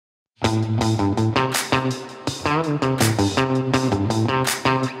Hey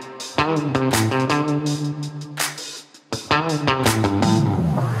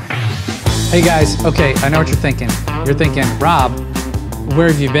guys, okay, I know what you're thinking. You're thinking, Rob, where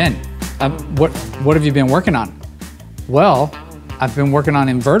have you been? What have you been working on? Well, I've been working on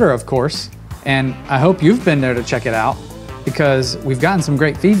Nvrtr, of course, and I hope you've been there to check it out because we've gotten some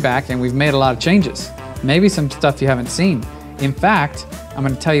great feedback and we've made a lot of changes. Maybe some stuff you haven't seen. In fact, I'm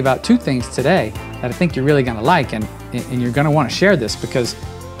going to tell you about 2 things today that I think you're really going to like, and you're going to want to share this because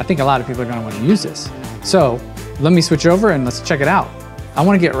I think a lot of people are going to want to use this. So let me switch over and let's check it out. I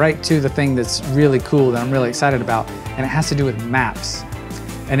want to get right to the thing that's really cool that I'm really excited about, and it has to do with maps.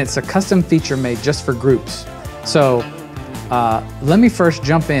 And it's a custom feature made just for groups. So let me first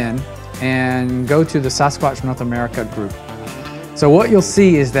jump in and go to the Sasquatch North America group. So what you'll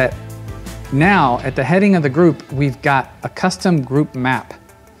see is that now at the heading of the group, we've got a custom group map.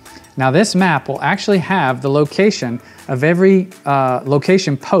 Now this map will actually have the location of every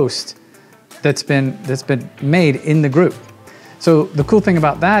location post that's been made in the group. So the cool thing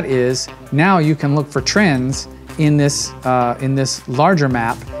about that is now you can look for trends in this larger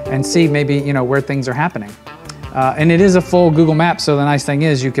map and see maybe where things are happening. And it is a full Google map, so the nice thing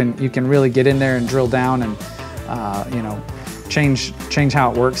is you can really get in there and drill down and change how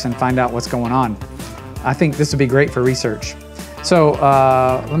it works and find out what's going on. I think this would be great for research. So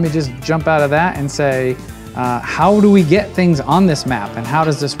let me just jump out of that and say, how do we get things on this map and how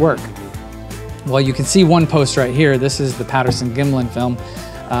does this work? Well, you can see one post right here. This is the Patterson-Gimlin film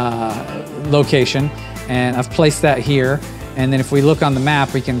location, and I've placed that here. And then if we look on the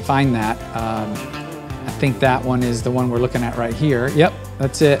map, we can find that. I think that one is the one we're looking at right here. Yep,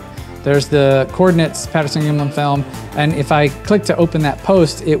 that's it. There's the coordinates, Patterson-Gimlin film. And if I click to open that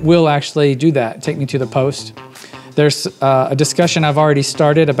post, it will actually do that, take me to the post. There's a discussion I've already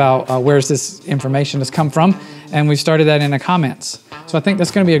started about where's this information has come from, and we've started that in the comments. So I think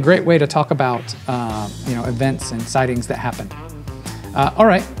that's going to be a great way to talk about events and sightings that happen. All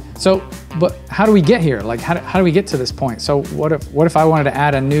right, so but how do we get here? Like how do we get to this point? So what if I wanted to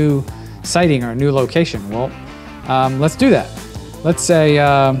add a new sighting or a new location? Well, let's do that. Let's say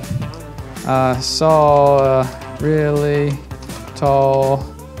saw a really tall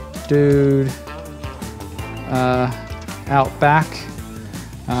dude out back.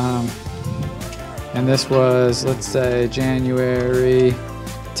 And this was, let's say, January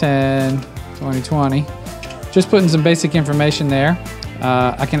 10, 2020. Just putting some basic information there.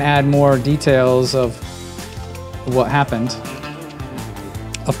 I can add more details of what happened,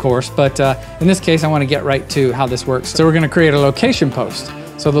 of course, but in this case, I want to get right to how this works. So we're going to create a location post.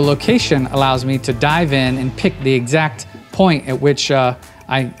 So the location allows me to dive in and pick the exact point at which I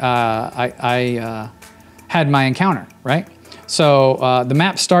had my encounter, right? So the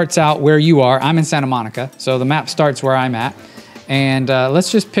map starts out where you are. I'm in Santa Monica, so the map starts where I'm at. And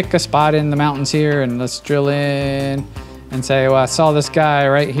let's just pick a spot in the mountains here and let's drill in and say, well, I saw this guy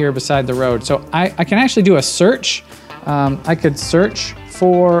right here beside the road. So I can actually do a search. I could search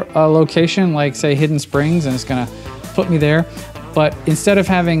for a location like, say, Hidden Springs, and it's gonna put me there. But instead of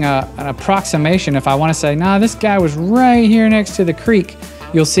having an approximation, if I wanna say, nah, this guy was right here next to the creek,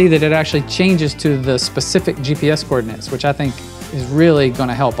 you'll see that it actually changes to the specific GPS coordinates, which I think is really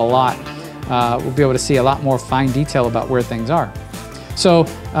gonna help a lot. We'll be able to see a lot more fine detail about where things are. So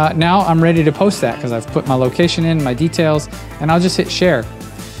now I'm ready to post that because I've put my location in, my details, and I'll just hit share.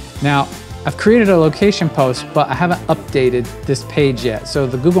 Now, I've created a location post, but I haven't updated this page yet. So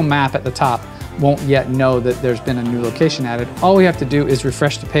the Google map at the top won't yet know that there's been a new location added. All we have to do is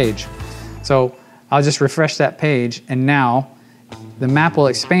refresh the page. So I'll just refresh that page, and now the map will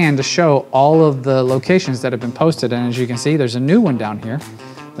expand to show all of the locations that have been posted. And as you can see, there's a new one down here.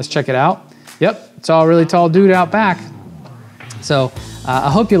 Let's check it out. Yep, it's all really tall dude out back. So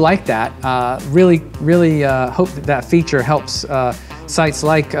I hope you like that. Really hope that feature helps sites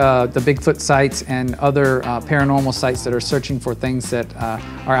like the Bigfoot sites and other paranormal sites that are searching for things that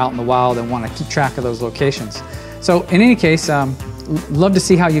are out in the wild and want to keep track of those locations. So in any case, love to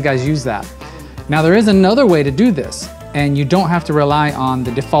see how you guys use that. Now there is another way to do this, and you don't have to rely on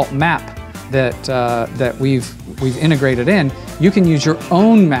the default map that we've integrated in. You can use your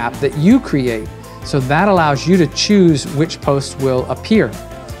own map that you create. So that allows you to choose which post will appear.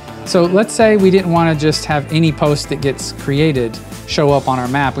 So let's say we didn't want to just have any post that gets created show up on our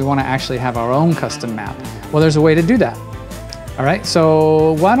map. We want to actually have our own custom map. Well, there's a way to do that. All right,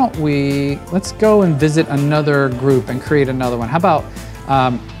 so why don't let's go and visit another group and create another one. How about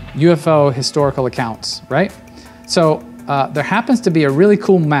UFO historical accounts, right? So there happens to be a really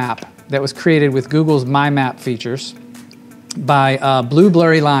cool map that was created with Google's My Map features. by Blue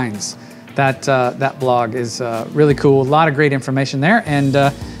Blurry Lines. That blog is really cool. A lot of great information there, and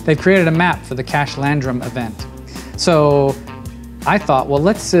they've created a map for the Cash Landrum event. So I thought, well,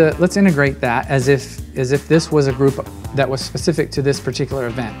 let's integrate that as if this was a group that was specific to this particular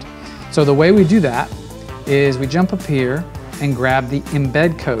event. So the way we do that is we jump up here and grab the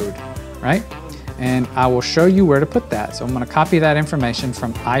embed code, right? And I will show you where to put that. So I'm going to copy that information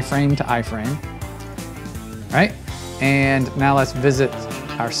from iframe to iframe, right? And now let's visit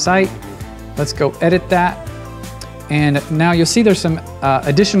our site. Let's go edit that. And now you'll see there's some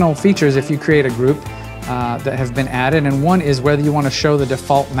additional features if you create a group that have been added. And one is whether you want to show the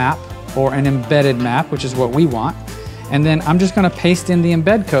default map or an embedded map, which is what we want. And then I'm just going to paste in the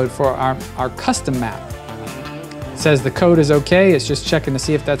embed code for our custom map. It says the code is okay. It's just checking to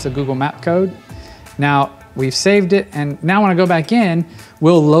see if that's a Google Map code. Now we've saved it, and now when I go back in,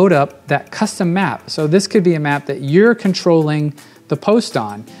 we'll load up that custom map. So this could be a map that you're controlling the post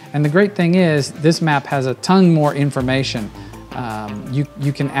on. And the great thing is this map has a ton more information.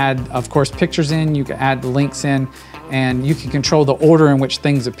 You can add, of course, pictures in, you can add links in, and you can control the order in which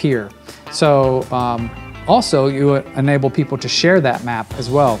things appear. So also you enable people to share that map as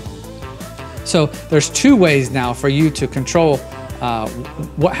well. So there's two ways now for you to control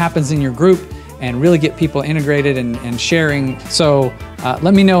what happens in your group and really get people integrated and sharing. So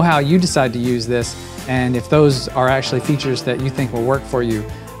let me know how you decide to use this, and if those are actually features that you think will work for you.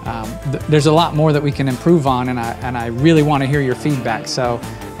 There's a lot more that we can improve on, and I really want to hear your feedback. So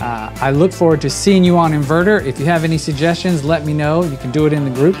I look forward to seeing you on Nvrtr. If you have any suggestions, let me know. You can do it in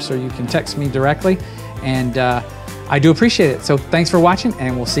the groups, or you can text me directly, and I do appreciate it. So thanks for watching,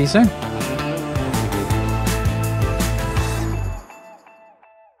 and we'll see you soon.